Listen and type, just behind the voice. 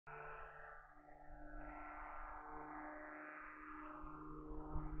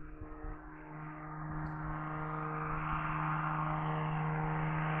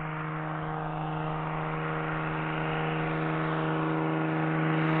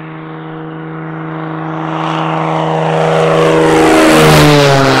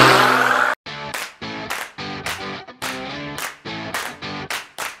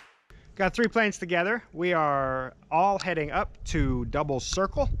got 3 planes together. We are all heading up to Double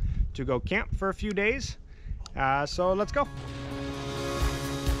Circle to go camp for a few days. So let's go.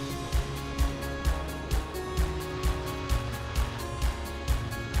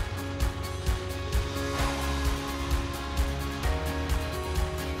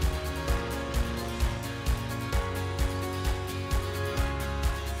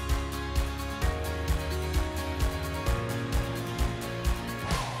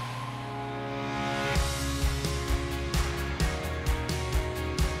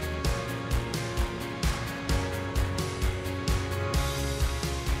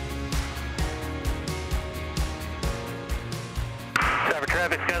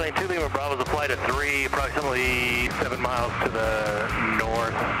 Traffic, Skyline 2, Lima Bravo's a flight of 3, approximately 7 miles to the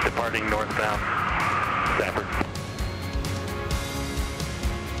north, departing northbound, Stafford.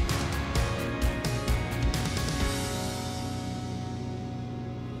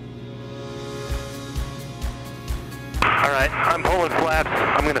 Alright, I'm pulling flaps,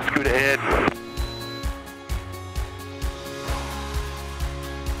 I'm going to scoot ahead.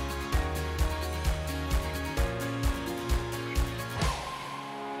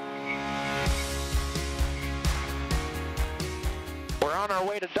 On our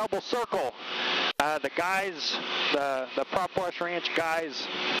way to Double Circle. The guys, the Propwash Ranch guys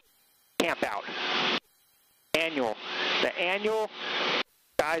camp out. The annual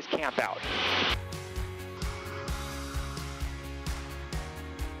guys camp out.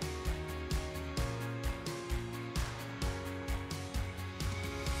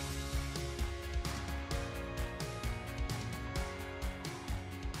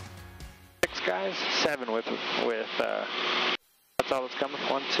 Six guys, 7 with that's all that's coming.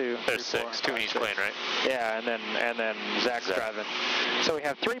 1, 2. There's 6, 2 in each plane, right? Yeah, and then Zach's driving. So we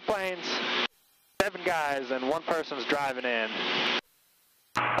have 3 planes, 7 guys, and 1 person's driving in.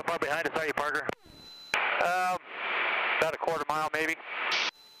 How far behind us are you, Parker? About a quarter mile, maybe.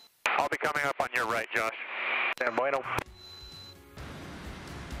 I'll be coming up on your right, Josh. San Bueno.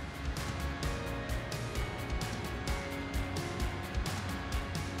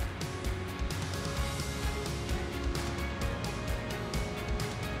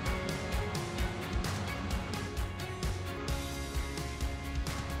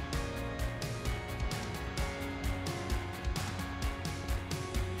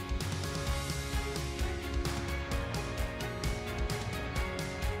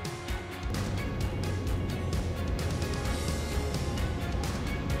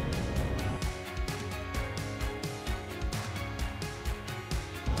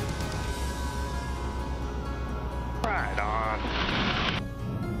 Right on.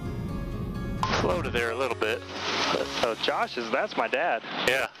 Floated there a little bit. So Josh that's my dad.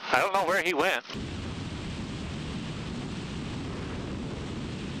 Yeah, I don't know where he went.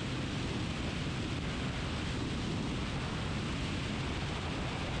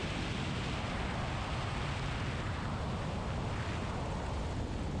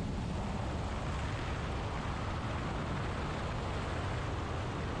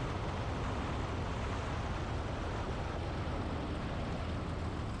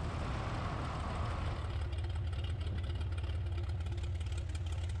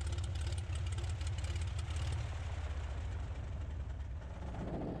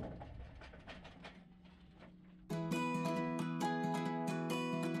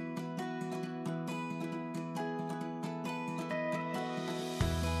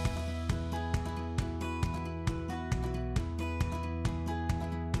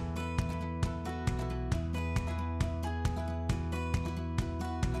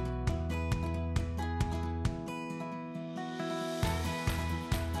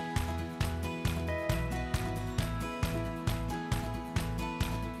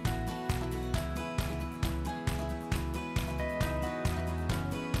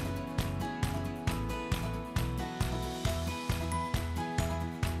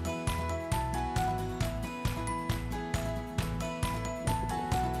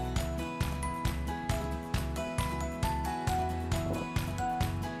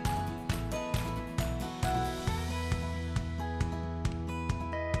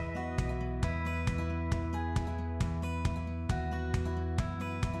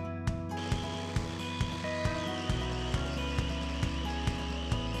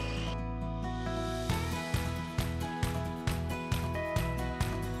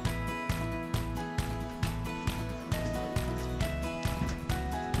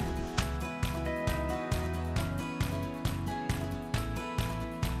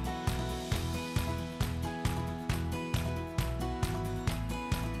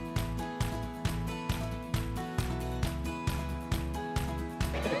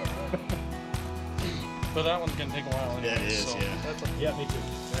 But that one's gonna take a while anyway. Yeah, it is, so yeah. That's Yeah, me too.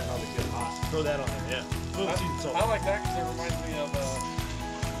 Yeah, probably good. Hot. Throw that on there, yeah. Little seed salt. I like that because it reminds me of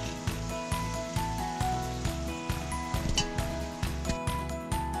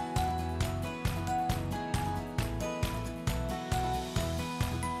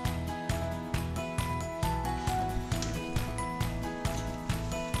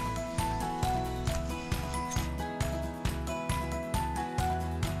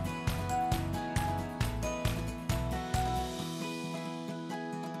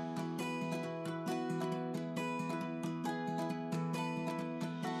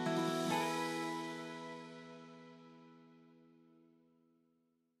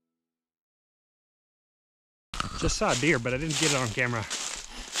Just saw a deer, but I didn't get it on camera.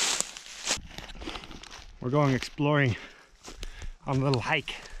 We're going exploring on a little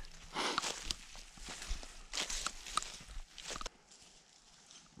hike.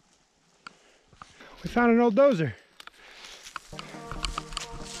 We found an old dozer.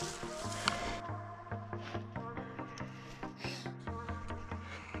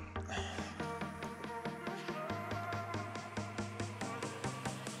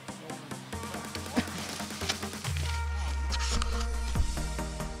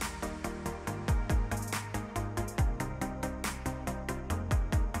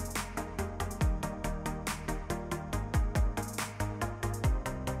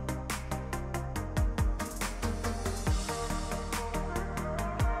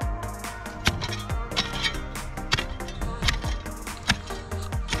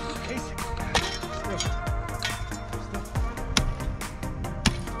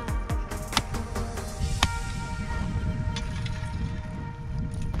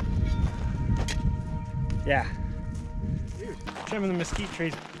 Yeah. Trimming the mesquite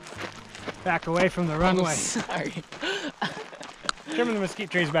trees back away from the runway. Sorry. Trimming the mesquite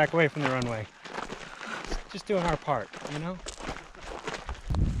trees back away from the runway. Just doing our part, you know?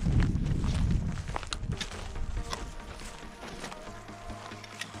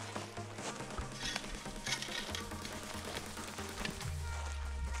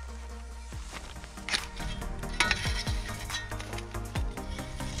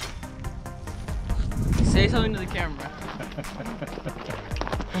 Say something to the camera.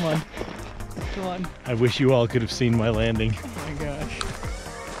 Come on. Come on. I wish you all could have seen my landing. Oh my gosh.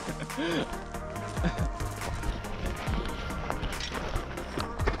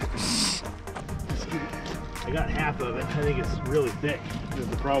 I got half of it. I think it's really thick. Is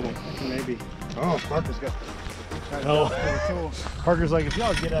the problem. Maybe. Oh, Parker's got. Oh. Parker's like, if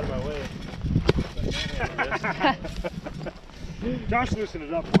y'all get out of my way. Josh loosened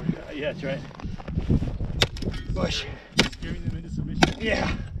it up for you. Yeah, that's right. Bush. Scaring them into submission.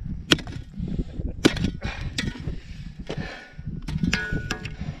 Yeah.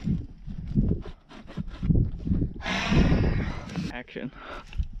 Action.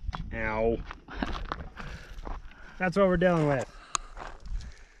 Ow. That's what we're dealing with.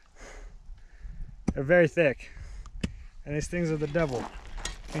 They're very thick. And these things are the devil.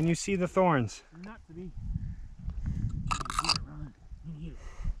 Can you see the thorns? Not to me.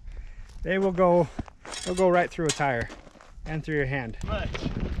 They will go, they'll go right through a tire and through your hand. Much.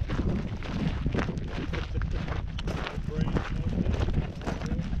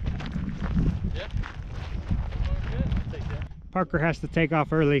 Parker has to take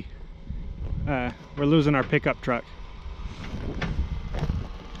off early. We're losing our pickup truck.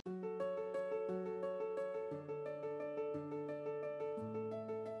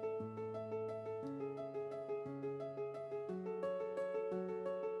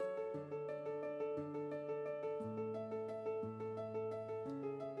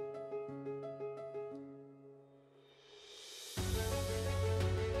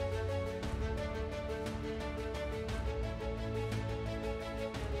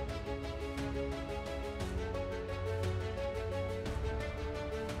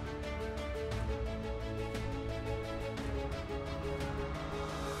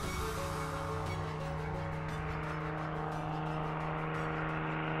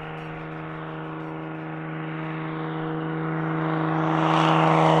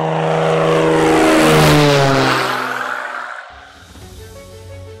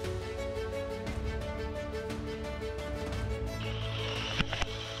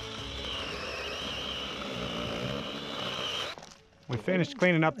 We finished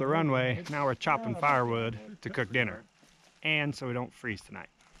cleaning up the runway. Now we're chopping firewood to cook dinner. And so we don't freeze tonight.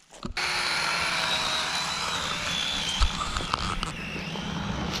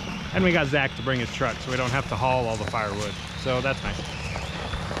 And we got Zach to bring his truck so we don't have to haul all the firewood. So that's nice.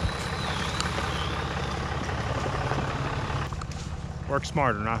 Work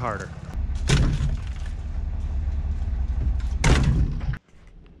smarter, not harder.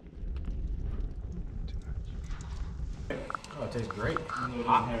 it tastes great. Even though it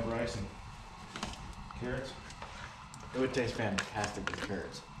doesn't have rice and carrots. It would taste fantastic with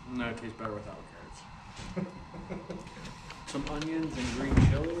carrots. No, it tastes better without carrots. Some onions and green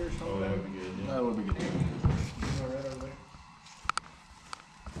chili or something. Oh, that would be good. Yeah. That would be good. You all right over there?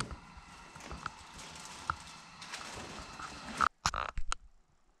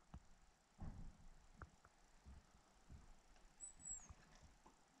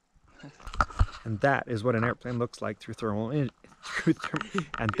 And that is what an airplane looks like through thermal and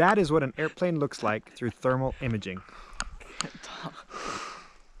that is what an airplane looks like through thermal imaging.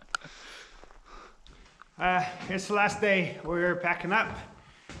 It's the last day. We're packing up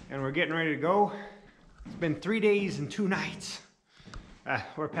and we're getting ready to go. It's been 3 days and 2 nights.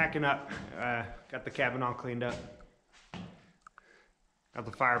 We're packing up. Got the cabin all cleaned up. Got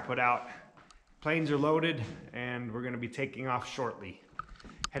the fire put out. Planes are loaded and we're going to be taking off shortly.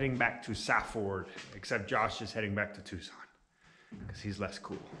 Heading back to Safford, except Josh is heading back to Tucson because he's less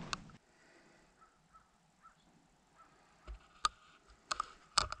cool.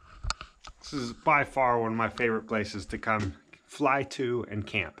 This is by far one of my favorite places to come fly to and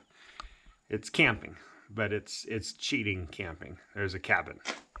camp. It's camping, but it's cheating camping. There's a cabin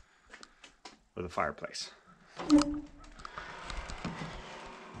with a fireplace.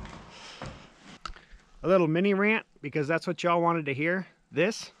 A little mini rant because that's what y'all wanted to hear.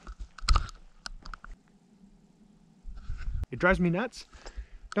 This, it drives me nuts.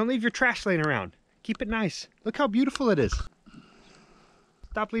 Don't leave your trash laying around. Keep it nice. Look how beautiful it is.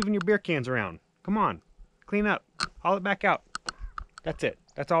 Stop leaving your beer cans around. Come on, clean up, haul it back out. That's it.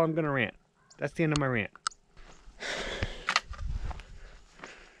 That's all I'm gonna rant. That's the end of my rant.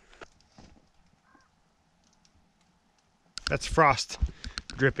 That's frost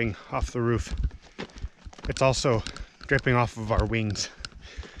dripping off the roof. It's also dripping off of our wings.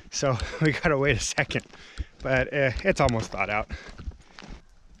 So we gotta wait a second, but it's almost thawed out.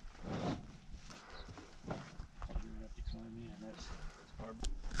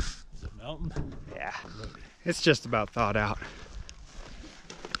 Is it melting? Yeah, it's just about thawed out.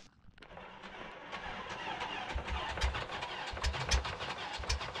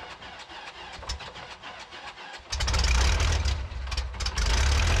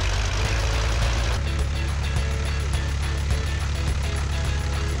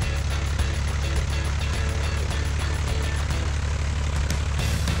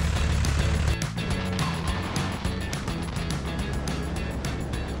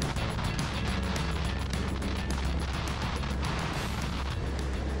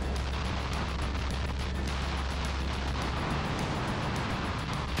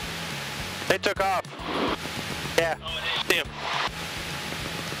 They took off. Yeah. See them.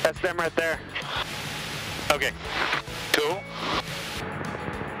 That's them right there. Okay. Cool.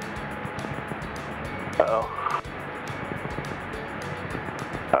 Uh-oh.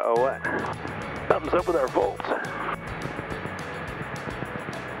 Uh-oh, what? Something's up with our volts.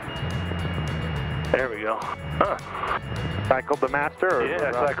 There we go. Huh. Cycled the master? Or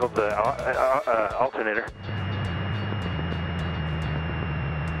Yeah, I cycled the alternator.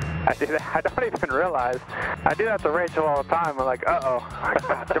 I do that. I don't even realize. I do that to Rachel all the time. I'm like, uh-oh.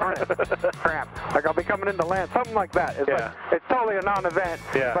 God darn it. Crap. Like, I'll be coming into land. Something like that. It's like, it's totally a non-event.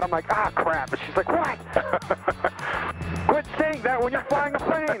 Yeah. But I'm like, ah, crap. And she's like, what? Quit saying that when you're flying a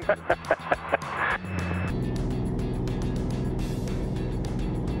plane.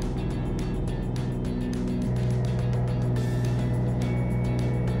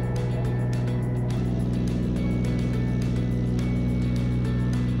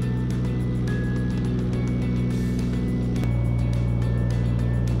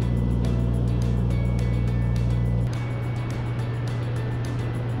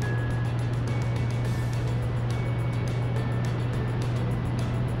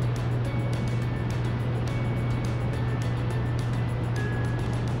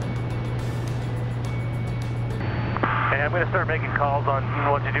 I'm going to start making calls on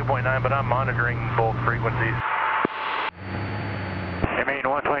 122.9, but I'm monitoring both frequencies. You mean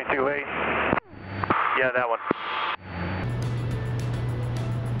 122.8? Yeah, that one.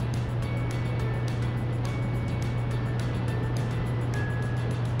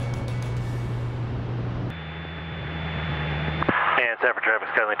 And Safford traffic,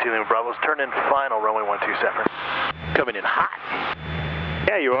 Skyline 2 Lima Bravos, turn in final, runway 12 Safford. Coming in hot.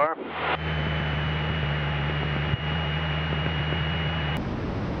 Yeah, you are.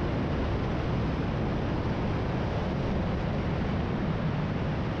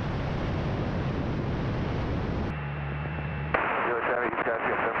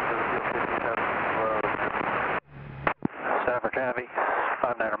 Safford traffic,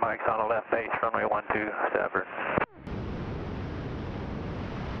 59er mics on the left base, runway 12 Safford.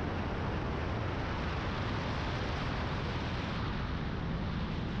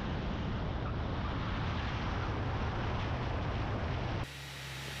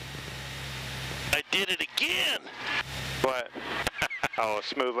 did it again. What? Oh,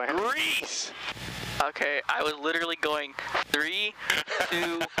 smooth land. Grease. Okay, I was literally going 3,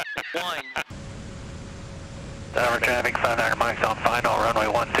 2, 1. Tower traffic, 500 mics on final, runway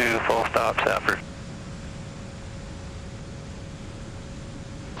 12, full stop, Stafford.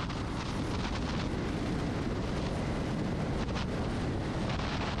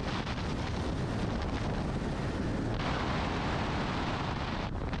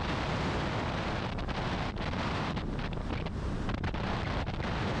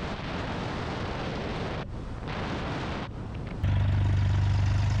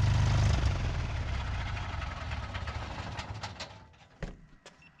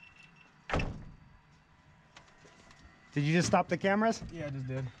 Did you just stop the cameras? Yeah, I just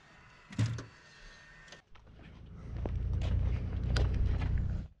did.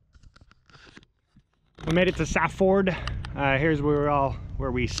 We made it to Safford. Here's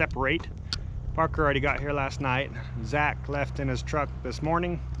where we separate. Parker already got here last night. Zach left in his truck this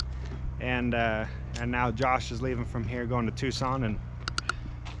morning, and now Josh is leaving from here going to Tucson, and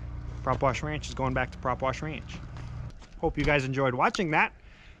Propwash Ranch is going back to Propwash Ranch. Hope you guys enjoyed watching that.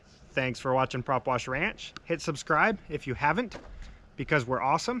 Thanks for watching Propwash Ranch. Hit subscribe if you haven't, because we're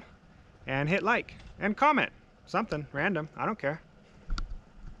awesome, and hit like and comment something random. I don't care.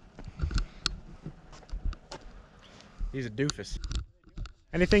 He's a doofus.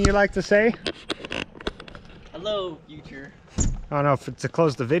 Anything you'd like to say? Hello, future. I don't know if it's to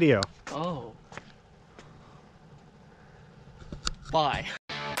close the video. Oh. Bye.